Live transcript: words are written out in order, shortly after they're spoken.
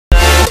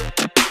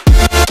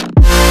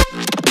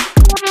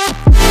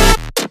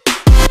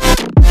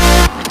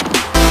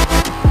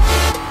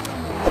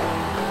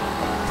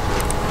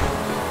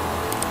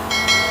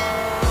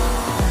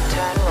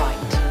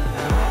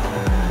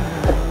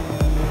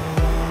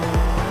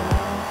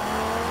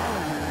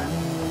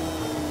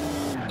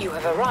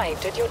have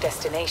arrived at your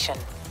destination.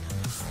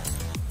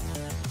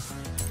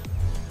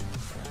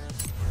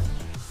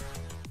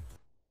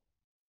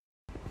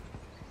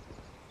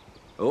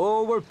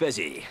 Oh, we're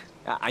busy.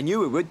 I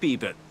knew we would be,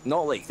 but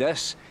not like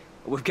this.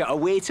 We've got a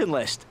waiting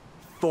list.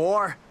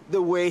 For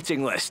the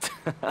waiting list.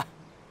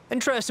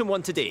 Interesting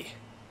one today.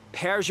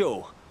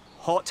 Peugeot,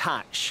 hot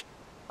hatch.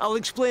 I'll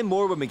explain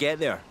more when we get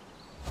there.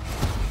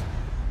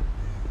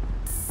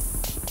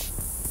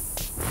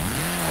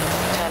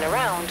 Turn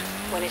around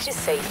when it is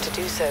safe to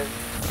do so.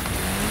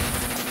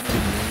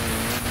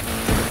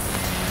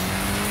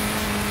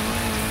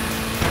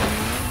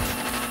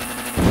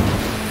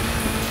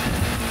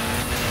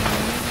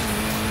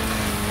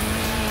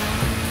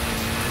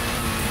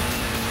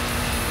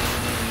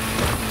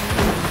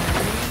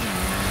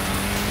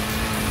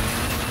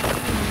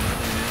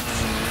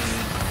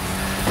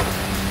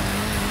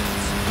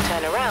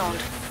 Turn around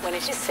when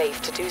it is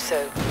safe to do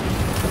so.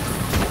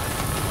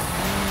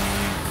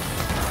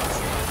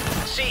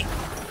 See,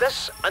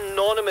 this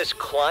anonymous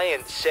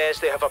client says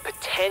they have a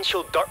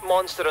potential dirt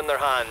monster in their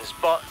hands,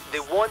 but they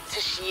want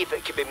to see if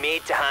it can be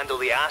made to handle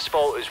the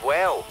asphalt as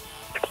well.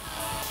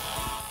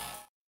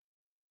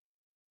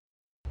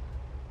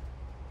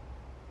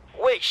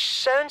 Which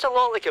sounds a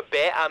lot like a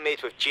bet I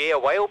made with Jay a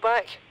while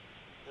back.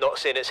 Not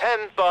saying it's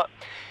him, but...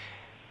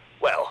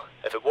 well,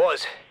 if it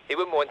was, he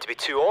wouldn't want to be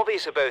too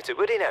obvious about it,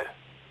 would he now?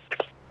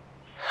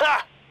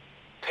 Ha!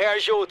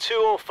 Peugeot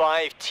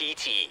 205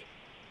 TT.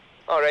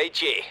 Alright,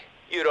 Jay,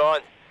 you're on.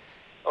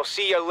 I'll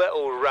see your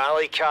little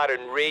rally car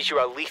and raise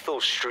you a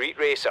lethal street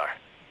racer.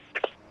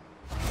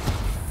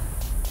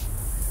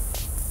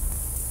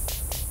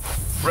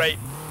 Right.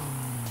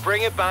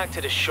 Bring it back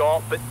to the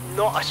shop, but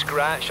not a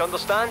scratch,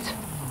 understand?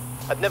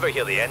 I'd never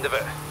hear the end of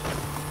it.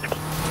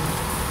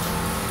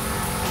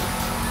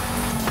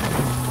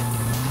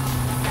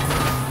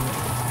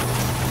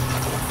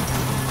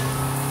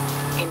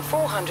 In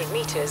 400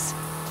 meters,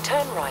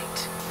 turn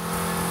right.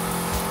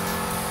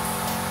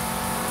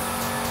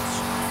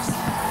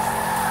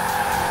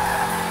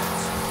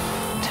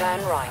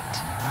 Turn right.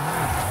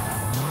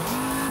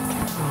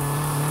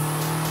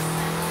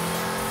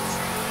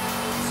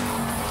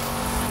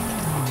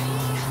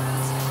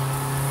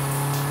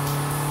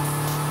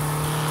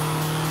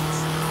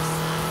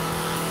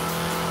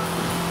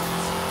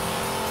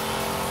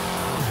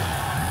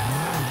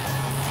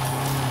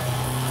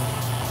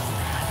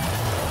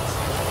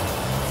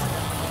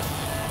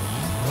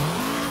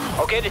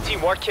 I'll get the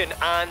team working,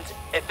 and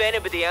if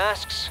anybody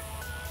asks,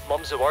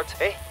 mum's the word,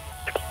 eh?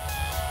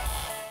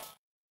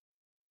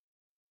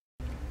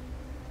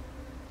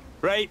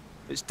 Right,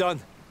 it's done.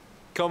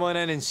 Come on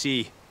in and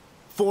see.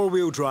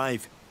 4-wheel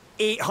drive,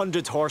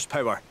 800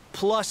 horsepower,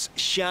 plus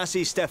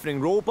chassis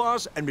stiffening roll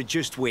bars and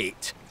reduced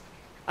weight.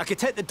 I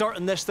could hit the dirt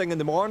on this thing in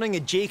the morning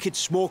and Jay could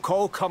smoke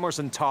all comers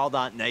and tar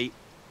that night.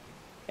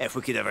 If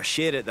we could ever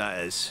share it, that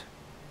is.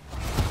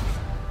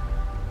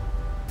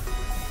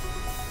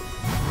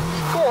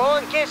 Go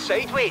on, get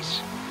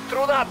sideways.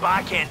 Throw that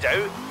back end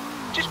out.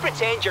 Just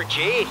pretend you're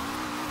Jay.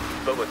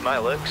 But with my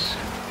looks.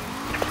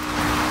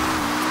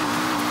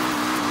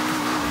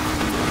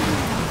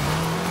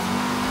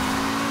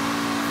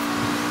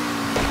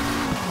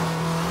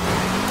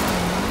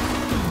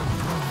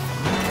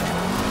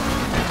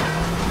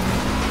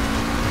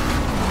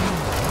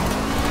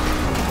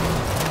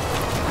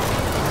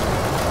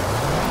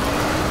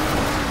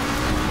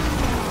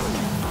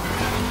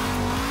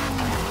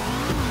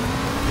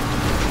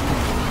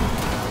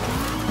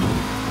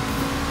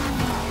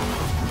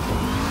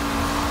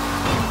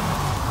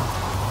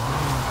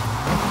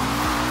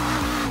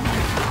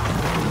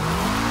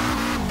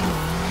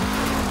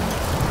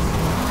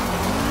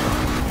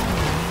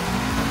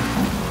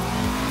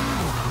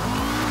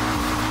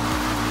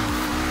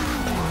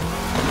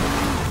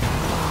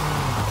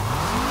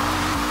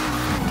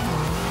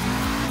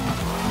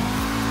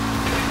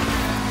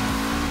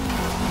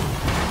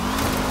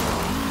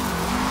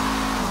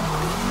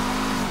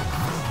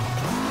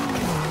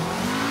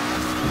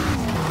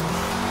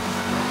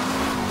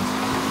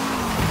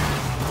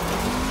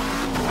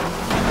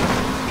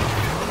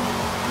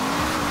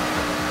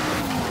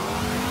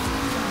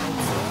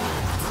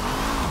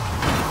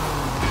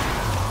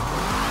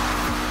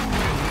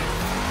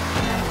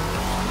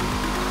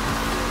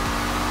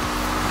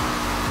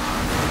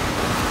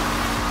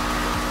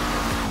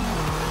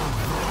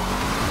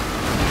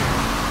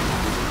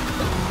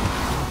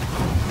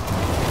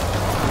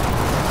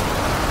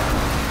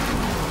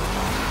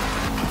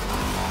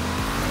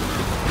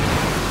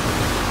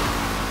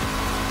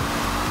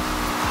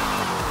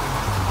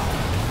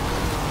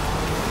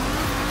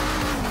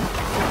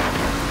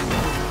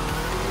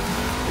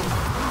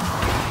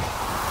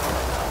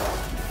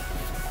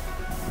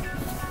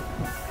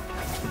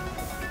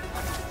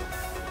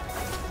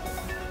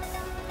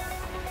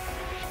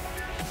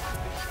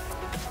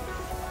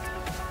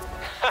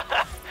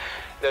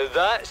 Now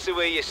that's the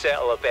way you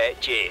settle a bet,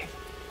 Jay.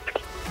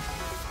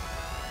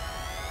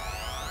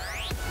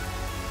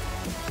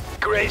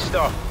 Great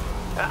stuff.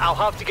 I'll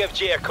have to give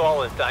Jay a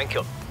call and thank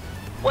him.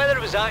 Whether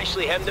it was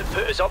actually him that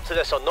put us up to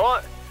this or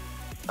not,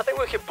 I think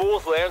we could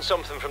both learn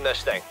something from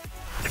this thing.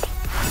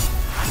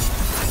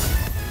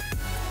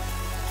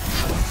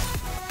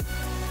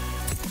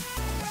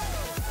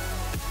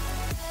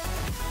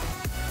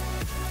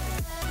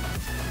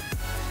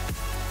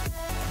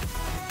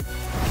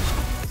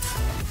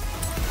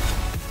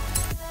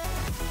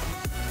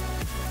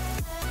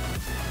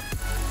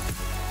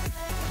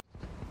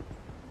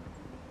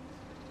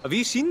 Have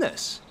you seen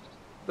this?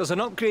 There's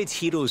an Upgrade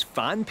Heroes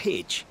fan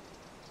page.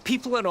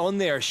 People are on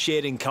there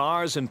sharing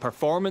cars and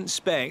performance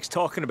specs,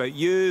 talking about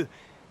you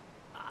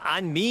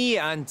and me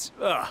and...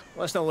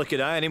 let's not look at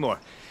that anymore.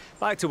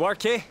 Back to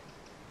work, eh?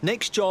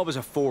 Nick's job is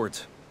a Ford.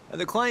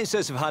 And the client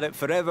says they've had it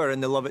forever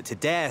and they love it to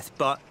death,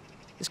 but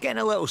it's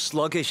getting a little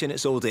sluggish in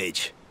its old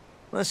age.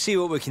 Let's see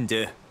what we can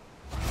do.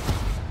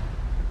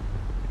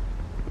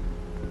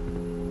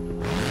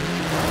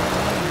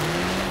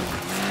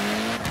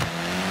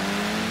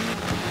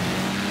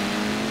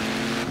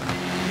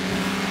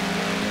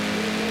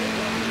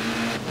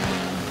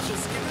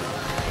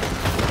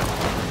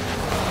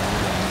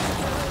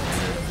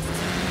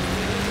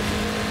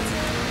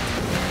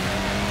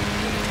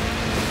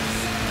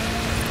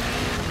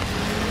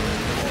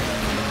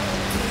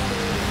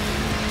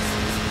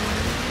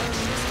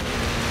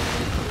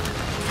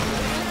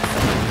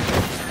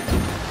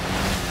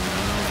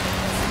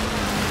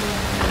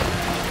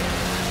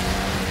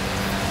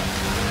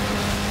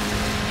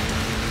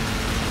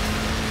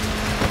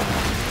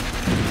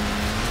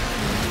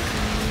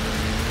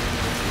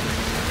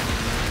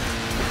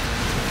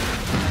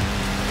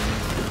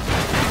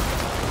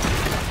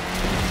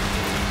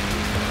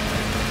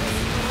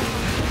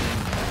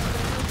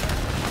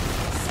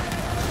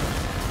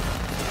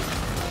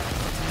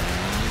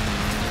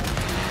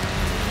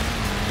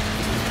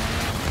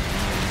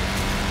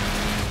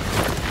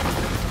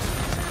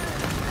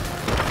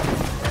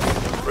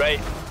 Right.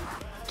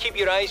 Keep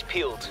your eyes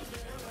peeled.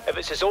 If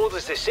it's as old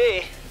as they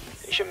say,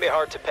 it shouldn't be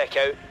hard to pick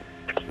out.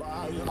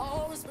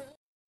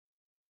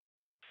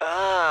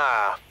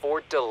 Ah,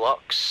 Ford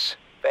Deluxe.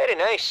 Very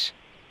nice.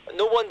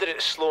 No wonder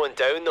it's slowing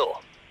down though.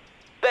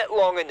 Bit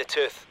long in the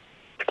tooth.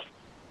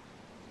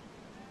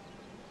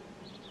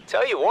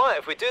 Tell you what,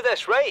 if we do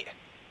this right,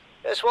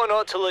 this one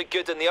ought to look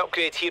good on the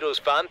Upgrade Heroes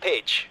fan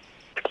page.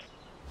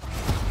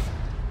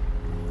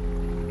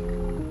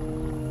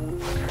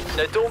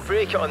 Now don't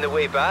break it on the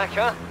way back,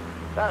 huh?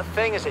 That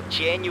thing is a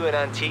genuine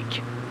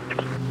antique.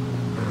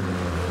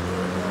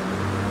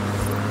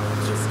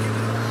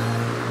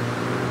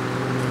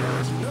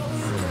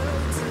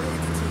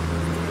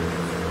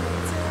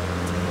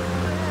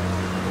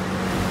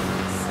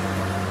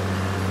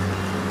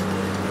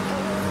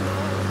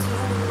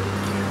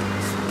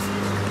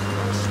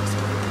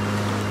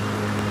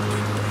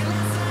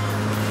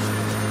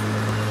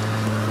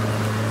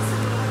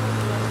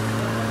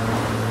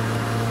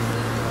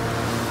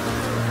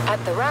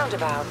 At the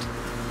roundabout,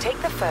 take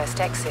the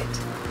first exit.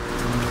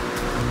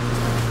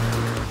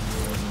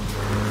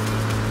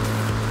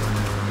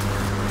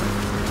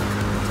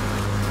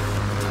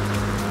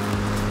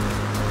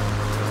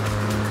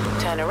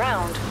 Turn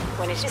around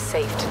when it is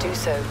safe to do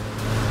so.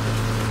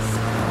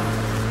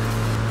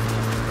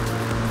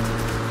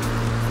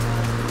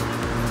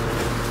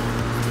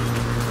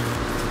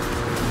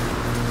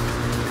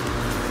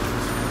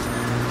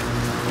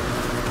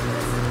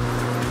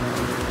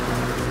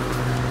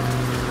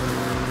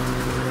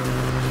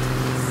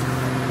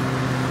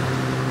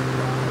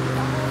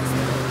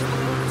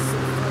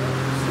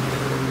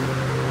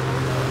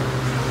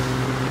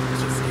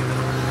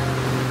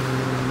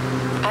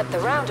 At the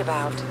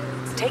roundabout,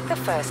 take the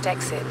first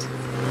exit.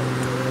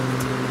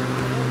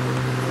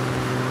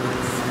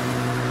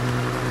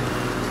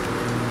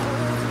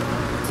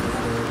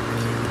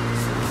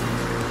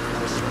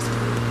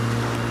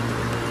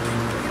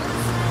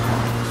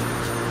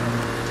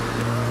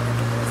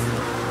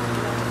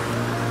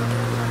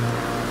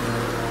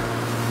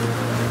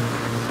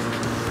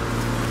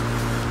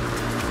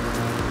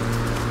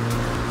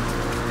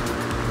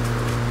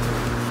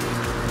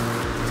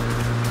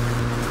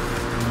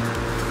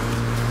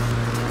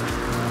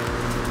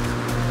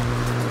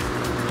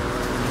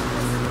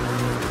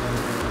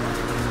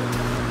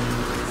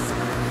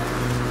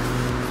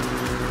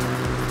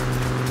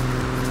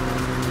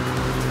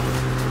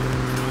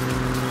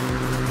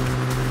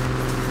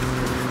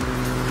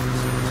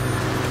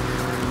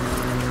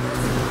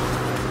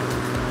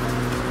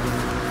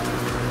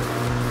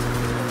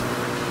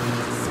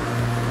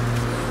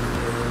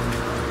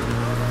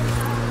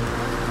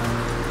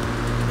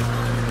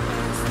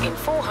 In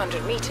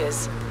 400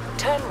 meters,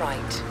 turn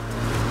right.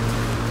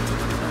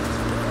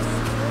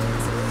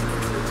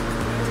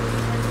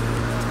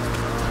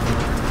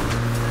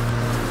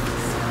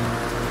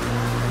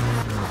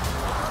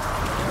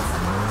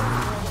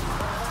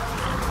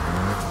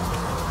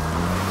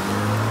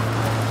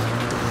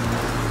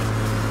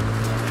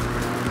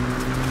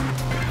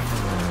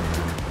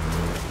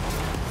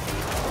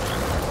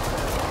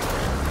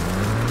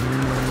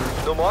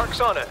 No marks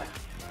on it?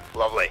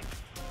 Lovely.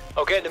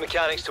 I'll get the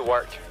mechanics to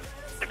work.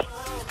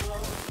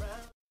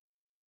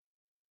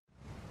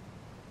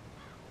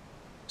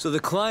 So the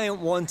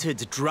client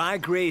wanted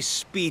drag race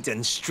speed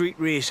and street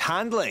race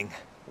handling.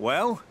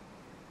 Well,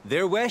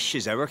 their wish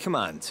is our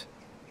command.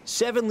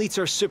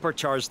 7-litre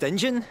supercharged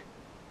engine,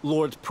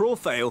 lowered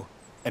profile,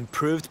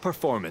 improved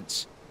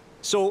performance.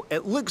 So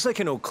it looks like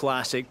an old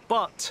classic,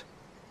 but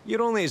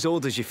you're only as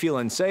old as you feel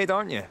inside,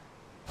 aren't you?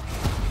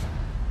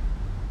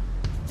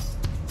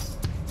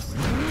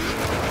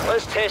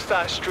 Let's test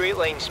that straight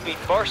line speed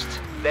first,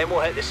 then we'll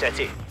hit the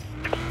city.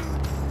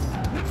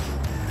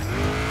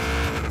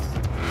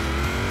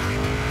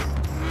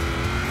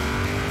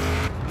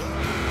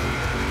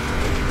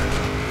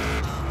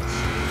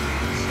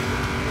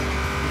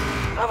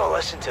 Have a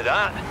listen to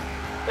that.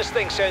 This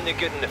thing sounded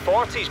good in the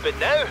 40s, but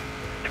now...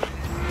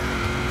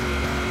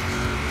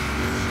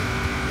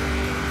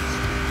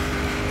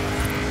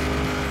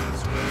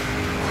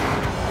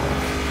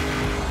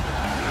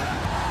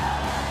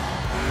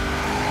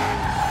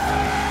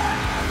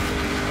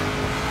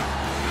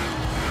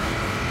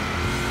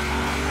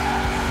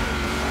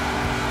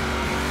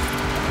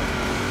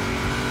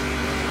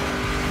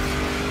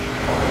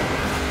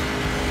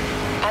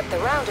 At the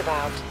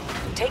roundabout,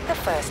 take the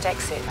first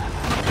exit.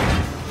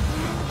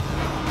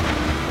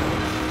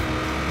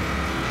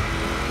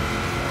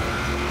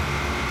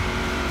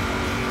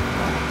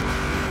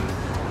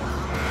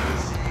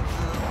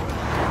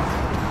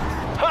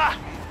 Ha!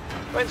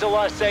 When's the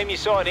last time you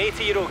saw an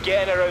 80-year-old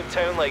getting around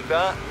town like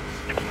that?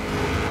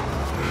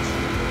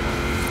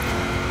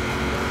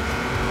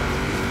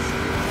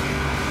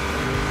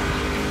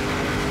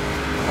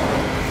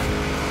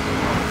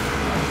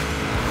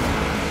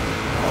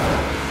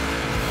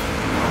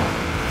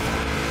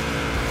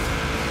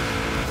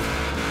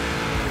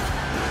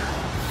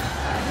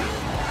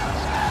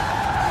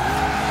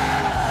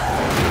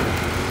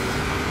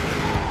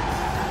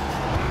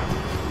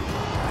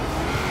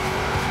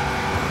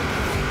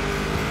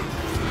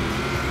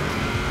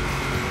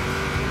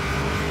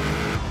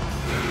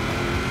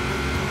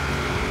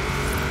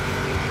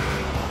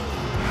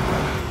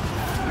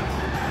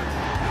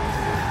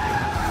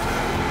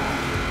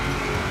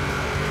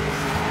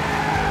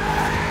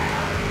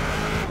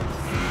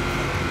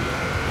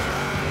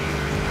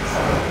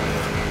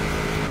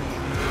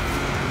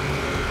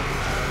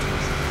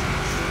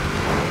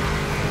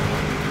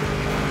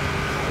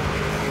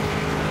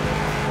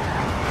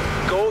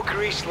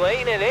 Grease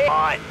Lightning, eh?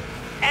 Oh,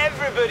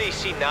 everybody's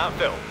seen that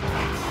film.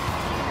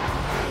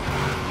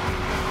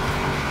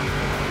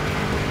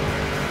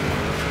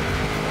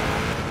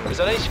 It's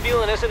a nice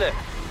feeling, isn't it?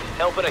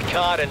 Helping a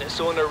car and its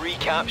owner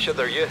recapture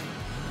their youth.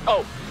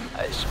 Oh,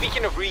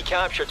 speaking of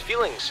recaptured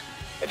feelings,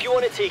 if you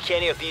want to take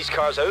any of these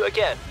cars out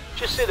again,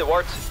 just say the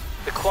word.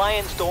 The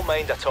clients don't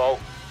mind at all.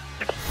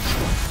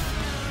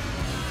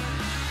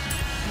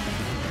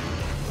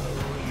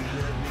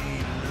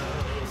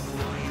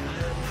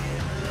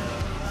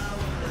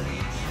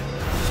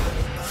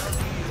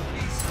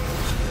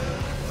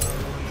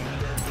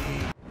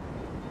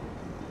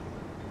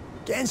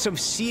 Getting some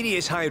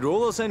serious high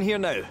rollers in here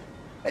now.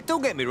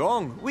 Don't get me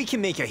wrong, we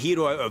can make a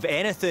hero out of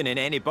anything and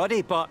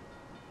anybody, but,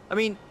 I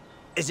mean,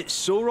 is it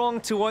so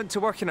wrong to want to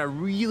work in a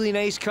really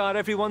nice car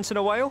every once in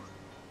a while?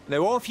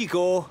 Now off you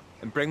go,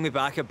 and bring me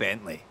back a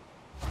Bentley.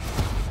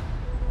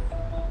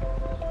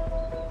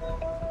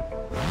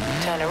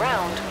 Turn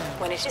around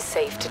when it is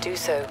safe to do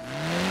so.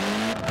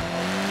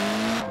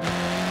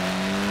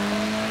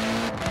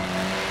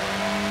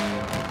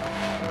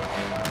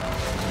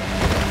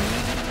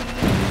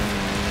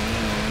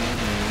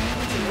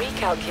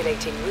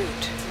 Recalculating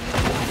route.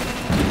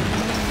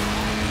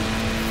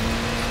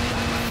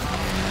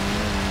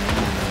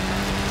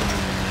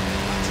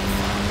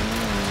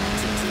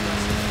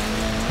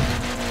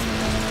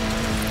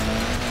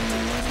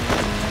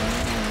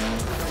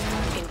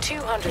 In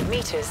 200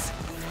 meters,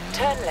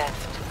 turn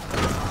left.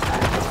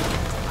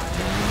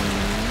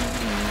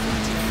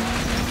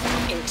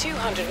 In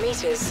 200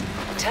 meters,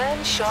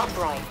 turn sharp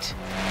right.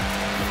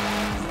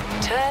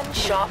 Turn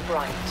sharp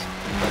right.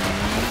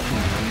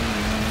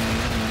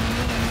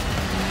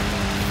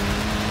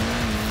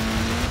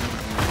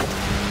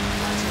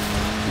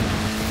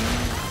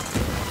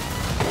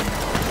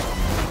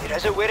 Where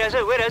is it? Where is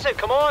it? Where is it?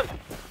 Come on!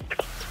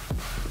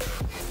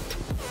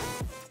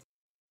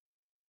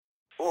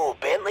 Oh,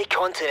 Bentley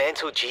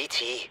Continental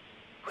GT.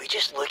 We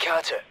just look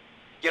at it.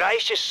 Your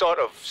eyes just sort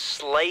of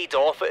slide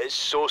off it. It's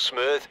so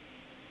smooth.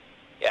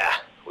 Yeah,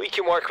 we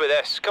can work with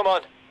this. Come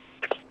on.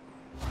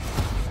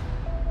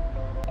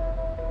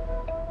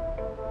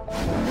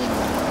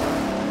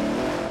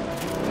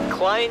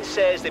 Client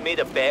says they made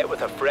a bet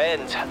with a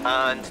friend,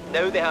 and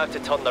now they have to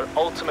turn their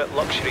ultimate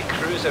luxury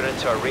cruiser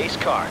into a race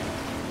car.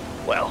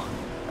 Well,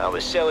 that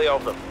was silly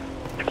of them.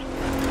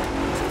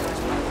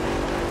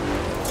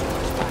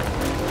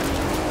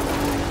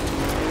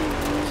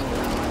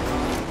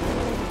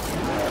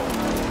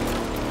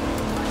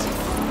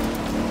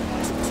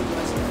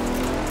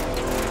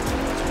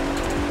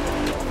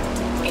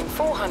 In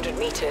 400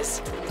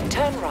 meters,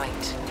 turn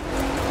right.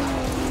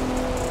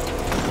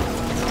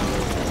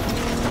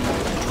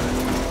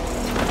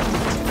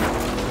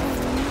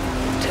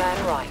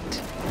 Turn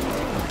right.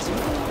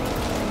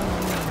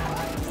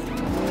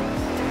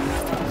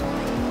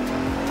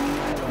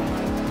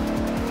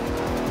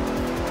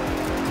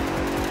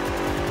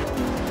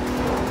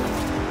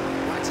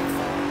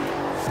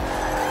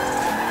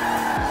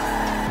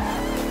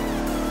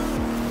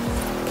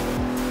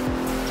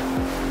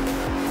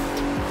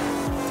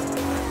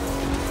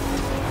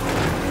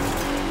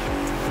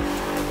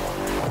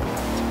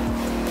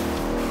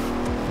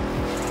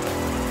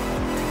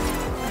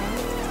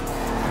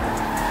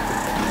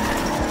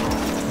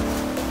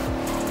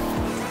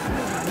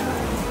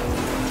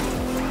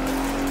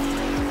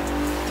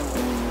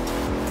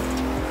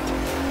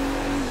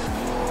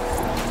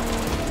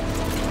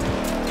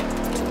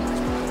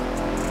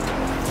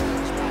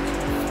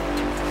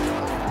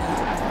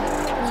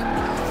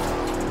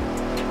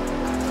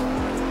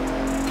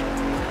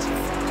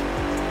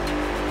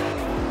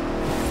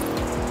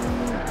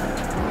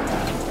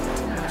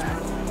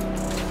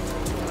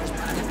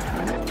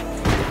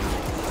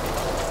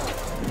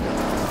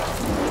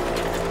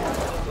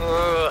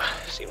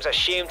 seems a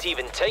shame to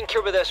even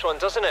tinker with this one,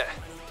 doesn't it?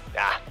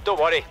 Ah, don't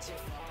worry.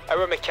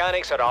 Our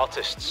mechanics are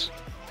artists.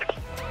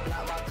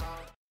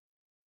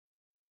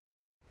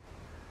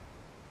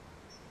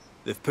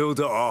 They've pulled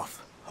it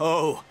off.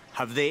 Oh,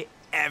 have they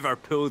ever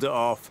pulled it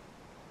off?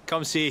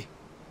 Come see.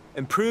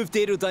 Improved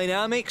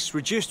aerodynamics,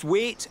 reduced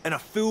weight, and a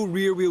full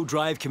rear-wheel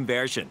drive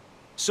conversion.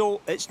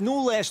 So it's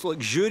no less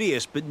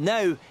luxurious, but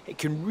now it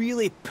can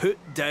really put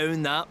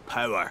down that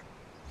power.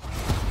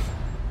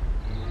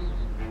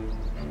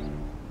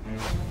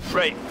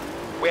 Right,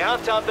 we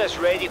have to have this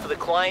ready for the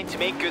client to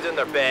make good on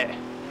their bet.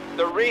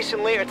 They're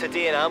racing later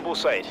today in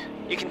Ambleside.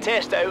 You can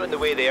test it out on the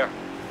way there.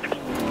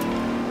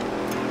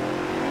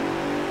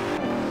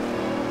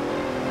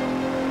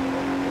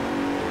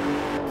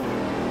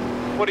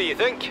 What do you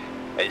think?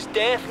 It's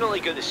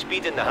definitely got the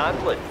speed and the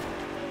handling.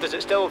 Does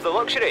it still have the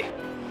luxury?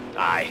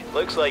 Aye,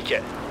 looks like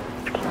it.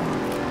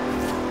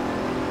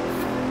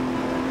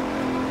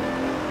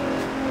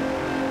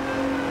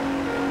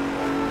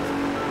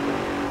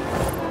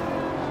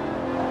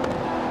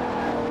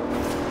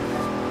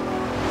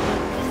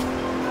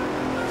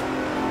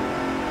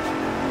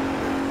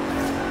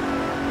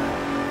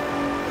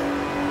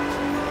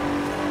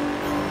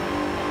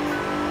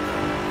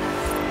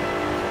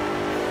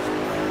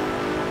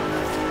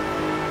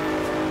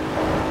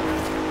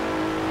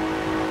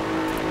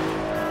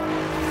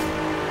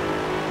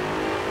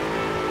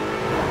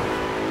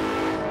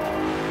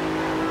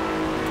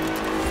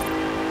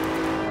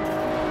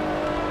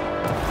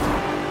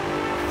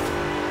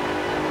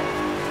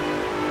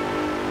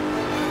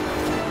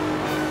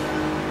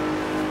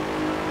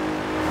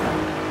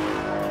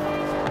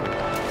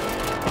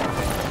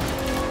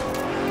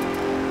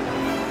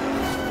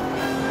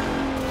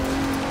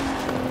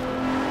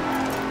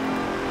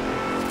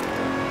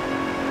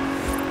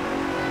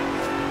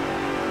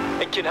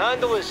 Can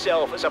handle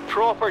itself as a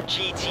proper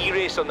GT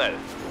racer now.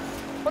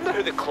 Wonder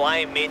who the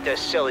client made this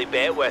silly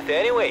bet with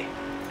anyway.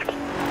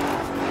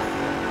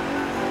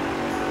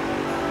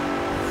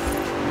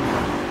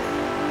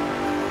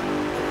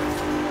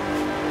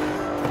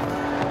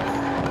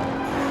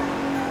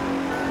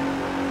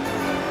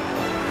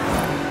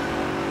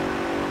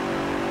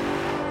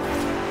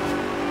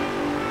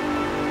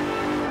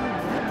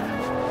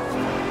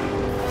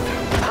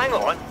 Hang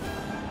on.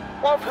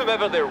 What if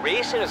whomever they're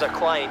racing is a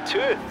client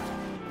too?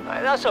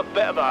 That's a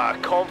bit of a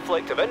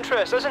conflict of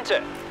interest, isn't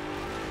it?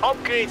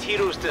 Upgrade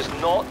Heroes does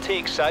not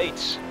take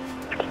sides.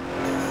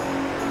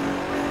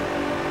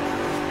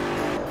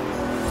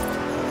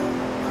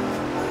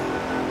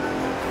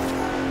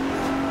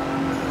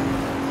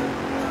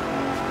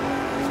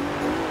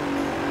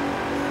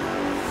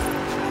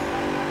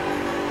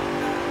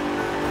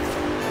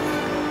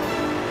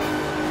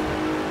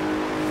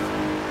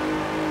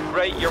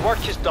 Right, your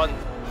work is done.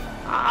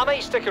 I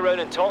might stick around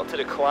and talk to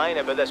the client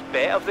about this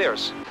bet of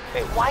theirs.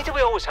 Hey, why do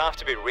we always have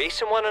to be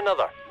racing one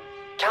another?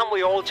 Can't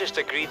we all just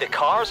agree the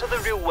cars are the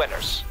real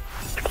winners?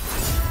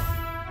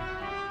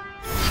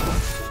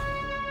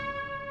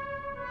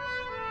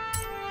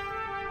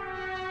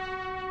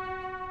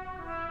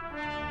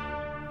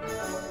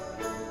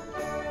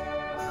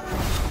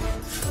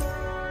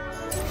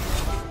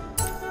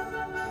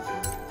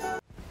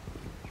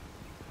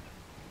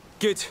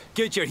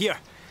 Good, you're here.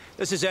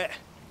 This is it.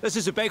 This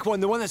is the big one,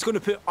 the one that's going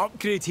to put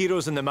Upgrade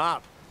Heroes on the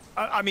map.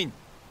 I mean,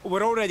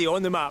 we're already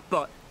on the map,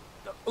 but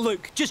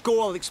look, just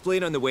go, I'll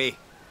explain on the way.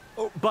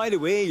 Oh, by the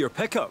way, your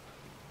pickup.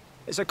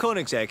 It's a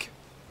Koenigsegg.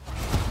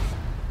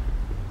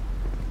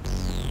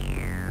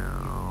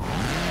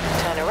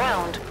 Turn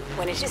around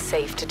when it is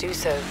safe to do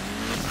so.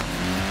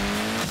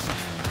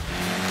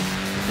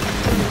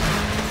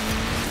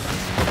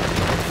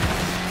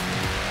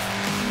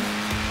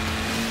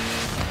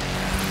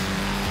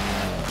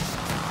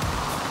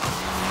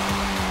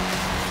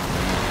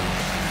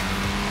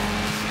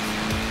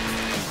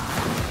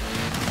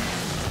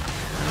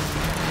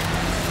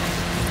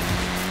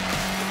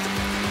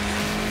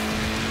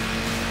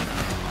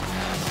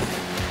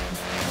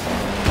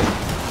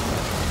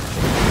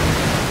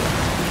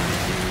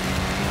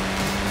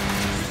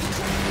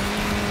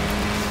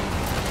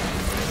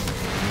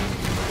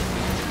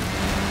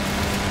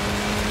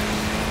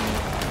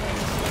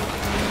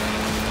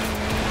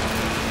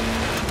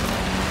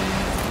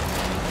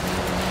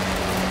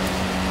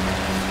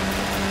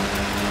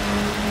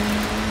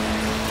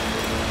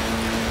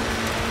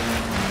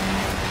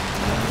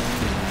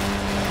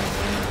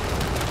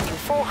 In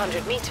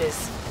 400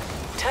 meters,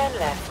 turn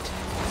left.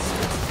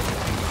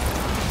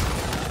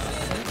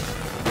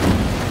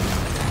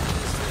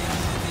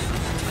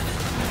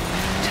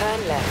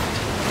 Turn left.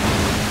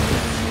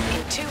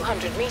 In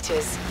 200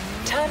 meters,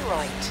 turn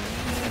right.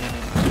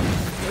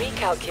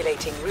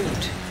 Recalculating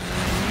route.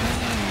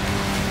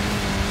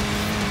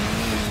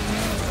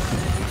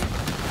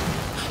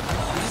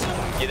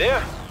 You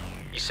there?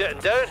 You sitting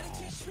down?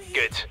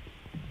 Good.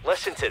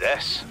 Listen to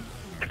this.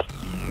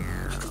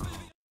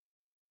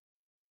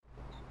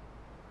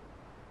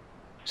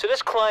 So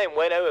this client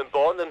went out and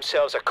bought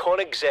themselves a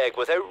Koenigsegg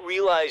without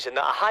realising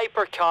that a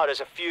hypercar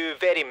has a few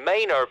very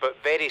minor but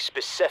very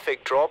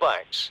specific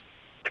drawbacks.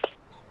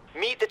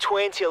 Meet the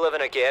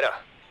 2011 Agera.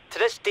 To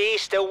this day,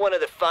 still one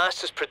of the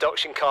fastest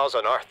production cars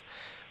on Earth,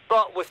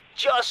 but with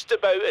just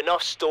about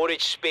enough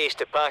storage space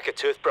to pack a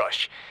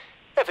toothbrush,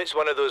 if it's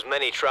one of those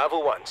mini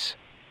travel ones.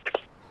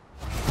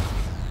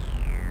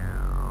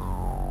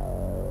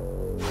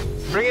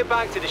 Bring it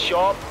back to the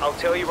shop, I'll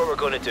tell you what we're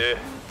going to do.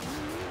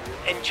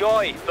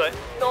 Enjoy, but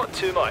not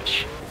too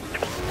much.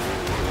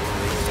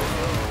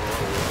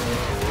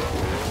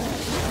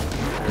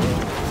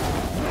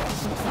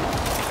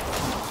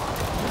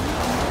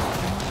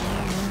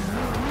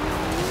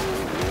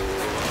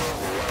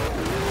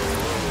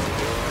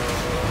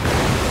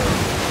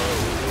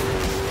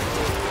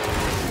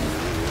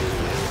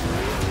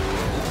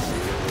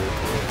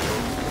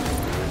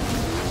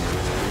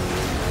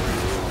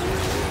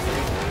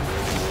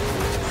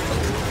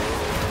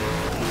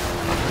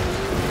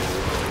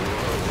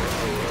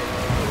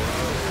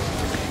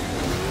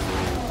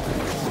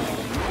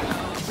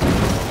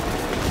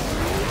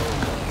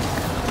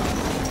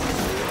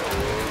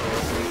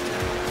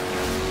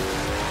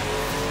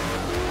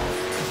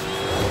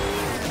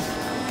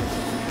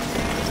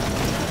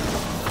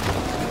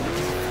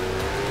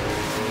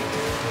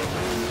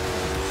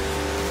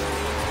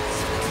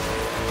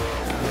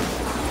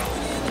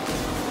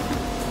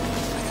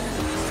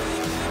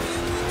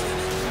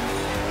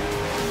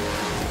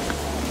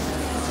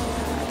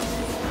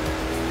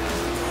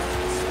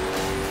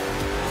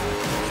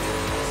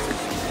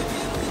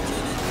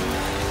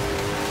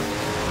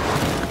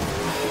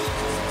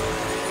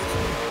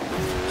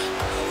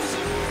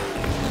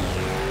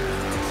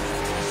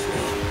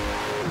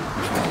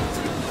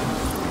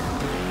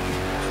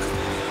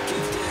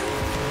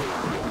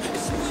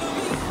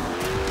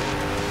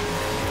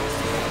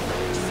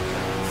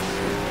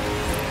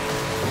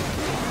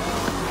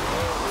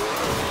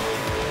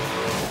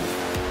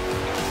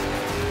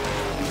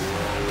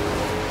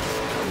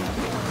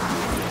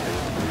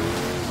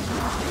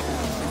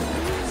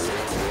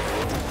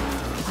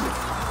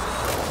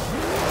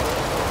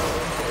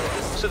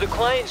 So the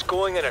client's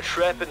going on a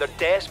trip and they're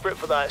desperate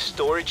for that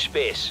storage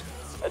space.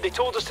 And they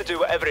told us to do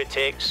whatever it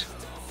takes.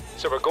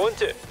 So we're going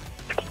to.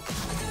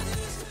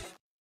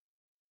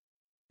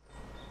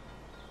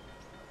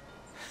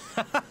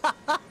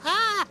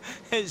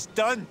 It's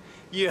done.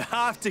 You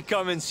have to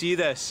come and see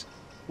this.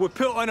 We're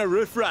put on a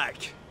roof rack.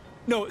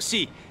 No,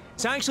 see,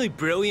 it's actually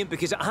brilliant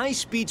because at high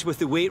speeds with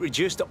the weight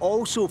reduced, it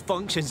also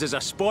functions as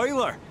a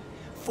spoiler.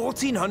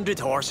 1,400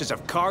 horses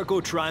of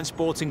cargo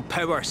transporting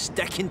power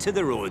sticking to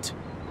the road.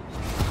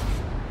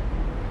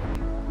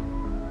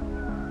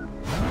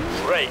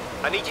 Right,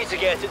 I need you to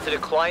get it to the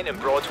client in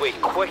Broadway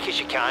quick as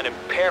you can in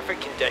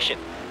perfect condition.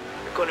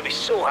 They're going to be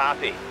so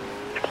happy.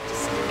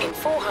 In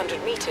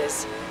 400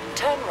 meters,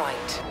 turn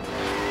right.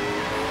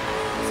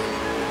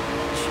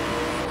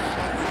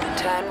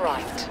 Turn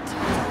right.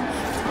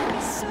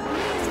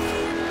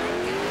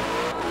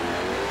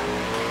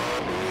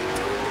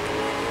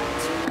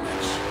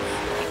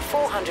 In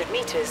 400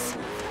 meters,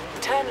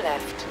 turn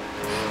left.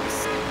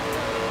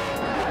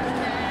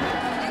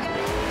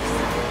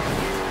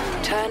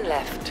 Turn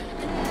left.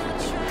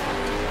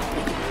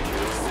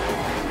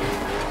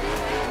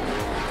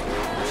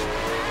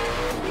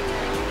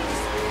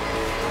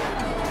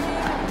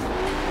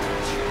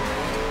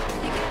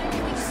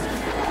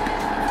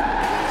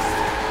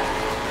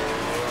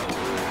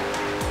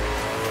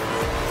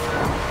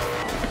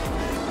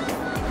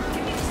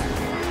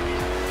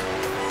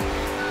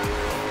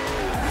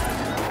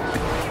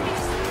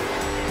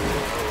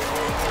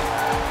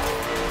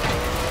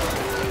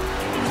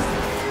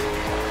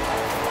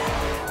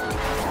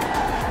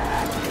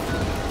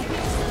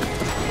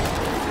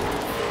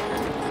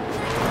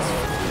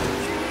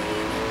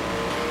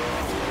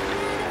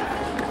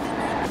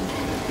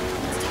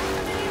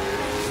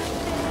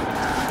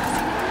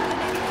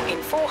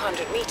 In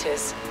 400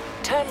 meters,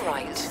 turn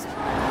right.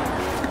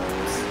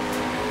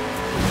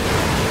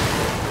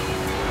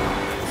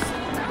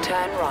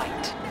 Turn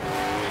right.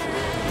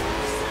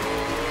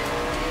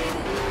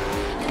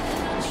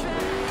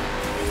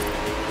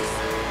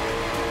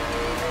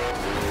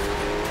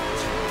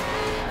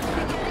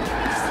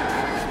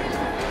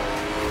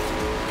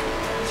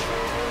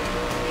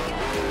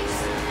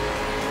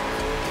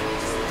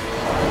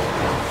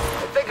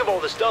 Think of all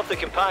the stuff they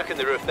can pack in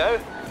the roof now.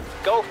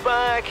 Golf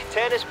bag,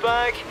 tennis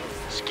bag,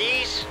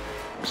 skis,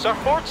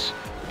 surfboards.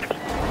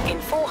 In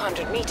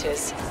 400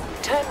 meters,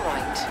 turn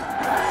right.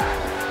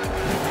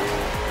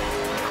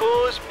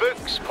 Clothes,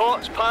 books,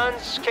 pots,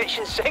 pans,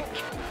 kitchen sink.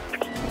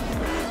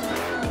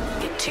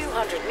 In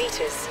 200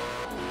 meters,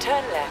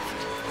 turn left.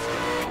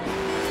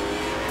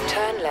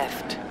 Turn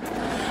left.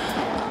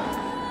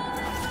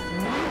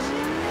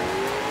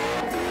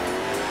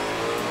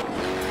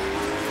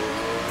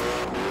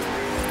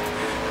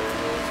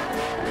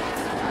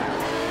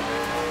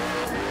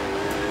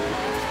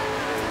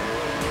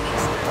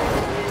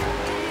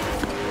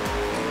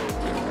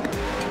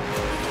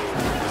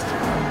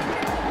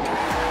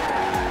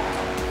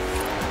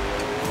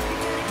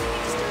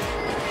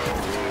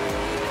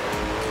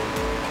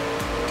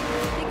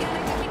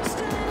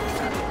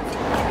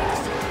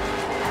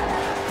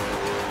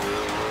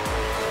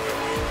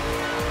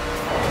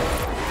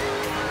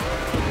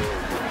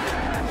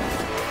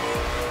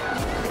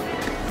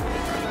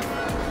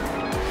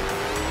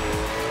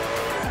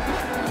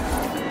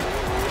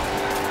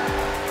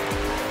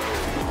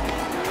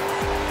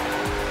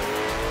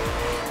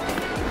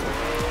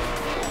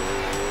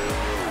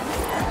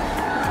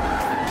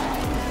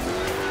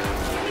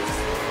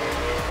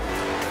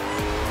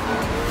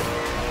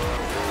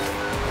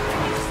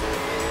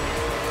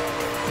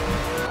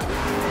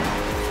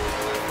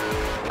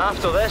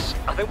 After this,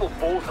 I think we'll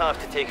both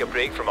have to take a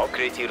break from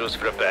Upgrade Heroes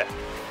for a bit.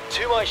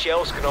 Too much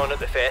else going on at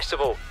the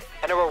festival,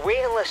 and our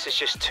waiting list is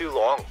just too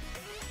long.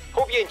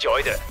 Hope you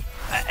enjoyed it,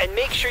 and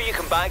make sure you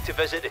come back to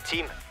visit the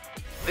team.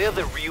 They're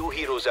the real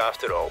heroes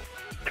after all.